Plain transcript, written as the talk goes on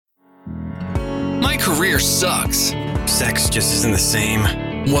career sucks. Sex just isn't the same.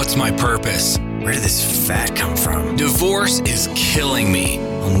 What's my purpose? Where did this fat come from? Divorce is killing me.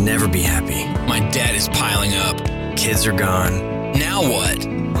 I'll never be happy. My debt is piling up. Kids are gone. Now what?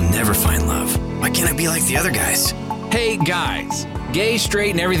 I'll never find love. Why can't I be like the other guys? Hey guys, gay, straight,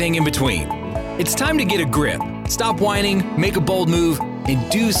 and everything in between. It's time to get a grip. Stop whining, make a bold move,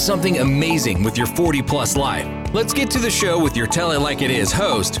 and do something amazing with your 40-plus life. Let's get to the show with your Tell It Like It Is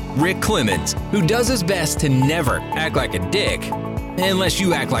host, Rick Clemens, who does his best to never act like a dick, unless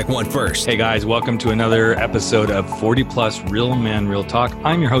you act like one first. Hey guys, welcome to another episode of 40 Plus Real Men, Real Talk.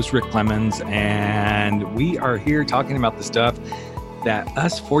 I'm your host, Rick Clemens, and we are here talking about the stuff that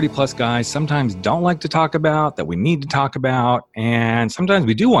us 40 plus guys sometimes don't like to talk about, that we need to talk about, and sometimes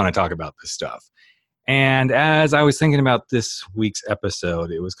we do want to talk about this stuff. And as I was thinking about this week's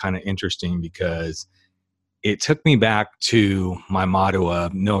episode, it was kind of interesting because it took me back to my motto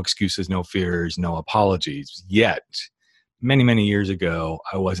of no excuses, no fears, no apologies. Yet, many, many years ago,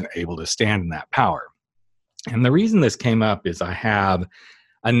 I wasn't able to stand in that power. And the reason this came up is I have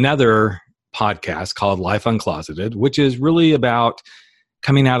another podcast called Life Uncloseted, which is really about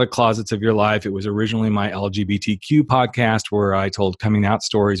coming out of closets of your life. It was originally my LGBTQ podcast where I told coming out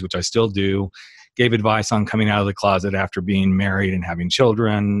stories, which I still do, gave advice on coming out of the closet after being married and having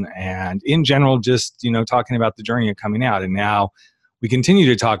children, and in general, just, talking about the journey of coming out. And now we continue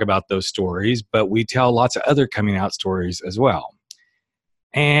to talk about those stories, but we tell lots of other coming out stories as well.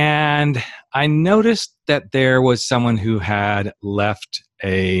 And I noticed that there was someone who had left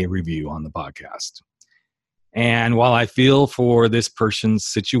a review on the podcast. And while I feel for this person's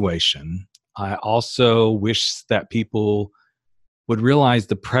situation, I also wish that people would realize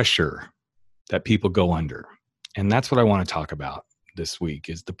the pressure that people go under. And that's what I want to talk about this week,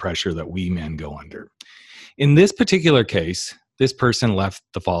 is the pressure that we men go under. In this particular case, this person left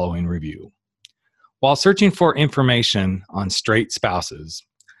the following review. While searching for information on straight spouses,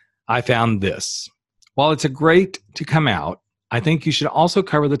 I found this. While it's great to come out, I think you should also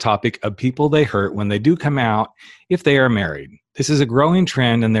cover the topic of people they hurt when they do come out if they are married. This is a growing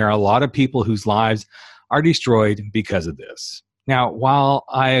trend, and there are a lot of people whose lives are destroyed because of this. Now, while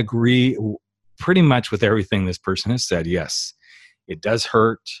I agree pretty much with everything this person has said, yes, it does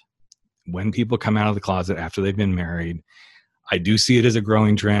hurt when people come out of the closet after they've been married. I do see it as a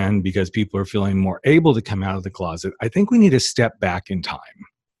growing trend because people are feeling more able to come out of the closet. I think we need to step back in time,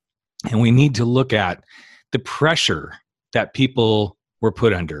 and we need to look at the pressure that people were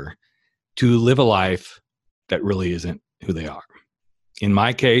put under to live a life that really isn't who they are. In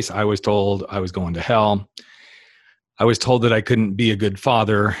my case, I was told I was going to hell. I was told that I couldn't be a good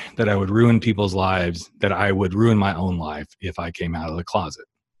father, that I would ruin people's lives, that I would ruin my own life if I came out of the closet.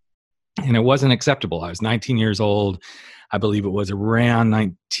 And it wasn't acceptable. I was 19 years old. I believe it was around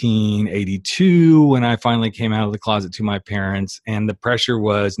 1982 when I finally came out of the closet to my parents. And the pressure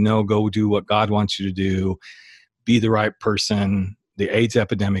was, no, go do what God wants you to do. Be the right person. The AIDS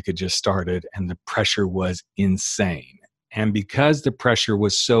epidemic had just started, and the pressure was insane. And because the pressure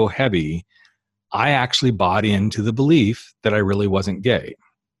was so heavy, I actually bought into the belief that I really wasn't gay.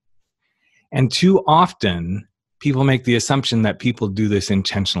 And too often, people make the assumption that people do this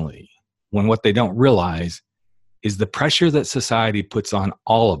intentionally, when what they don't realize is the pressure that society puts on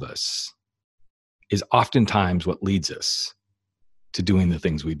all of us is oftentimes what leads us to doing the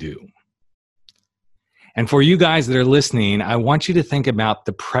things we do. And for you guys that are listening, I want you to think about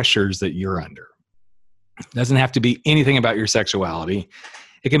the pressures that you're under. It doesn't have to be anything about your sexuality.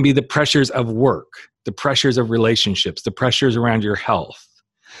 It can be the pressures of work, the pressures of relationships, the pressures around your health,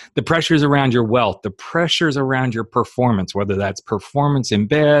 the pressures around your wealth, the pressures around your performance, whether that's performance in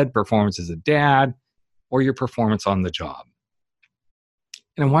bed, performance as a dad, or your performance on the job.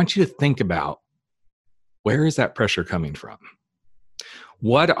 And I want you to think about, where is that pressure coming from?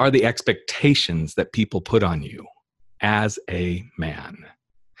 What are the expectations that people put on you as a man?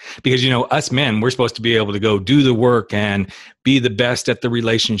 Because, us men, we're supposed to be able to go do the work and be the best at the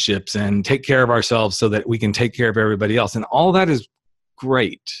relationships and take care of ourselves so that we can take care of everybody else. And all that is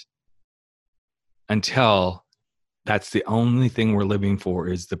great until that's the only thing we're living for,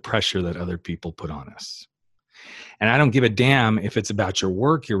 is the pressure that other people put on us. And I don't give a damn if it's about your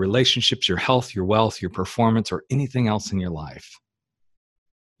work, your relationships, your health, your wealth, your performance, or anything else in your life.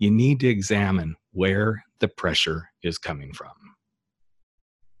 You need to examine where the pressure is coming from.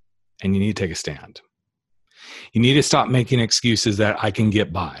 And you need to take a stand. You need to stop making excuses that I can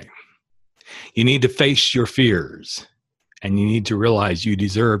get by. You need to face your fears, and you need to realize you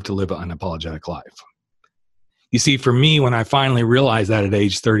deserve to live an unapologetic life. You see, for me, when I finally realized that at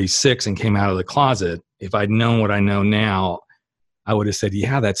age 36 and came out of the closet, if I'd known what I know now, I would have said,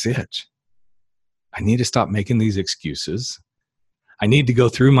 yeah, that's it. I need to stop making these excuses. I need to go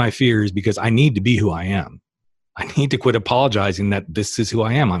through my fears because I need to be who I am. I need to quit apologizing that this is who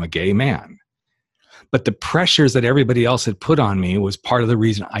I am. I'm a gay man. But the pressures that everybody else had put on me was part of the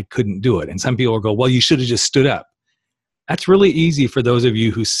reason I couldn't do it. And some people will go, well, you should have just stood up. That's really easy for those of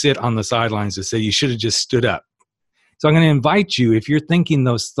you who sit on the sidelines to say you should have just stood up. So I'm going to invite you, if you're thinking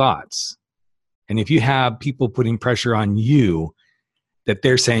those thoughts, and if you have people putting pressure on you, that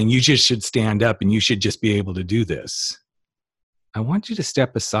they're saying you just should stand up and you should just be able to do this, I want you to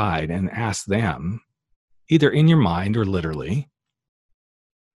step aside and ask them, either in your mind or literally,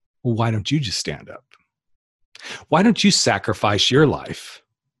 well, why don't you just stand up? Why don't you sacrifice your life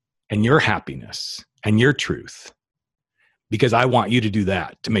and your happiness and your truth? Because I want you to do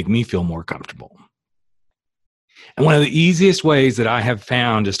that to make me feel more comfortable. And one of the easiest ways that I have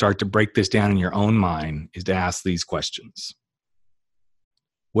found to start to break this down in your own mind is to ask these questions.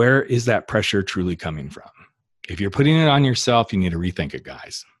 Where is that pressure truly coming from? If you're putting it on yourself, you need to rethink it,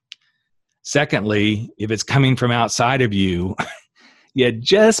 guys. Secondly, if it's coming from outside of you, you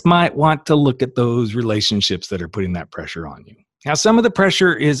just might want to look at those relationships that are putting that pressure on you. Now, some of the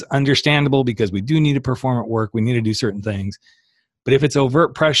pressure is understandable because we do need to perform at work. We need to do certain things. But if it's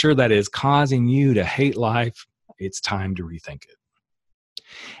overt pressure that is causing you to hate life, it's time to rethink it.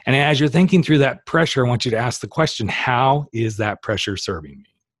 And as you're thinking through that pressure, I want you to ask the question, how is that pressure serving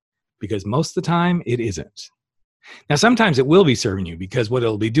me? Because most of the time, it isn't. Now, sometimes it will be serving you because what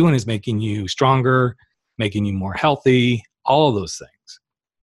it'll be doing is making you stronger, making you more healthy, all of those things.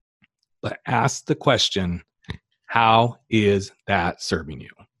 But ask the question, how is that serving you?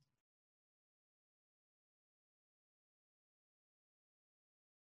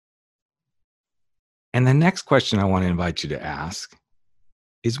 And the next question I want to invite you to ask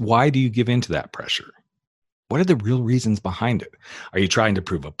is, why do you give in to that pressure? What are the real reasons behind it? Are you trying to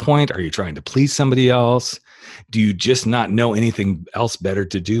prove a point? Are you trying to please somebody else? Do you just not know anything else better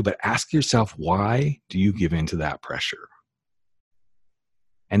to do? But ask yourself, why do you give in to that pressure?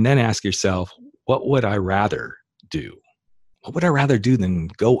 And then ask yourself, what would I rather do? What would I rather do than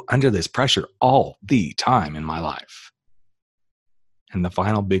go under this pressure all the time in my life? And the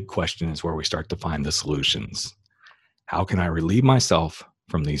final big question is where we start to find the solutions. How can I relieve myself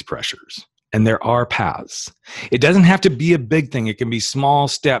from these pressures? And there are paths. It doesn't have to be a big thing. It can be small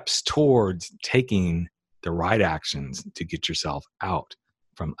steps towards taking the right actions to get yourself out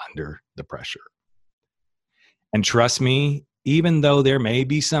from under the pressure. And trust me, even though there may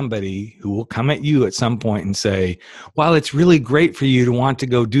be somebody who will come at you at some point and say, while it's really great for you to want to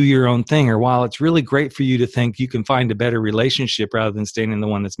go do your own thing, or while it's really great for you to think you can find a better relationship rather than staying in the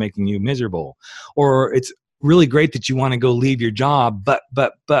one that's making you miserable, or it's really great that you want to go leave your job, but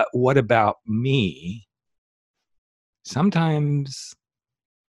what about me? Sometimes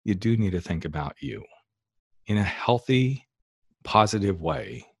you do need to think about you in a healthy, positive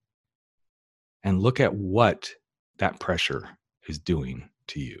way and look at what that pressure is doing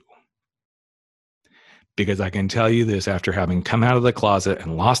to you. Because I can tell you this, after having come out of the closet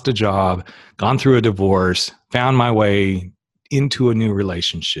and lost a job, gone through a divorce, found my way into a new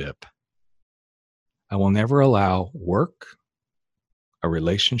relationship, I will never allow work, a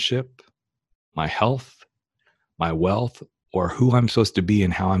relationship, my health, my wealth, or who I'm supposed to be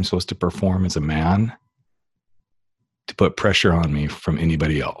and how I'm supposed to perform as a man to put pressure on me from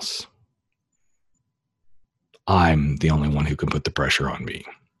anybody else. I'm the only one who can put the pressure on me.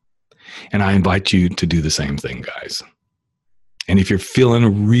 And I invite you to do the same thing, guys. And if you're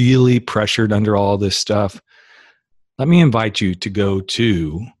feeling really pressured under all this stuff, let me invite you to go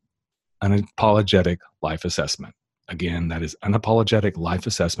to Unapologetic Life Assessment. Again, that is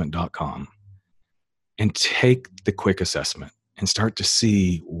unapologeticlifeassessment.com. And take the quick assessment and start to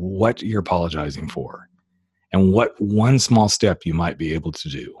see what you're apologizing for and what one small step you might be able to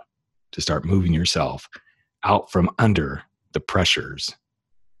do to start moving yourself out from under the pressures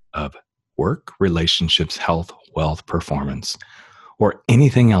of work, relationships, health, wealth, performance, or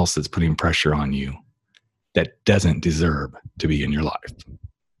anything else that's putting pressure on you that doesn't deserve to be in your life.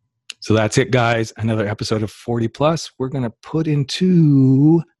 So that's it, guys. Another episode of 40 Plus. We're going to put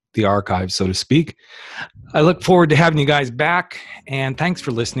into the archive, so to speak. I look forward to having you guys back, and thanks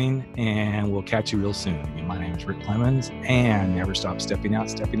for listening, and we'll catch you real soon. Again, my name is Rick Clemens, and never stop stepping out,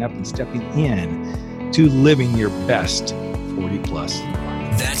 stepping up, and stepping in to living your best 40 plus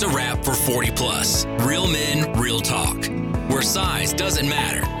life. That's a wrap for 40 Plus. Real men, real talk. Where size doesn't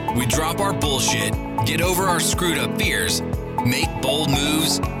matter. We drop our bullshit, get over our screwed up fears, make bold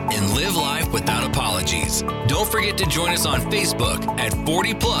moves, and live life without apologies. Don't forget to join us on Facebook at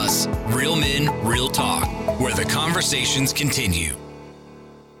 40 Plus Real Men, Real Talk, where the conversations continue.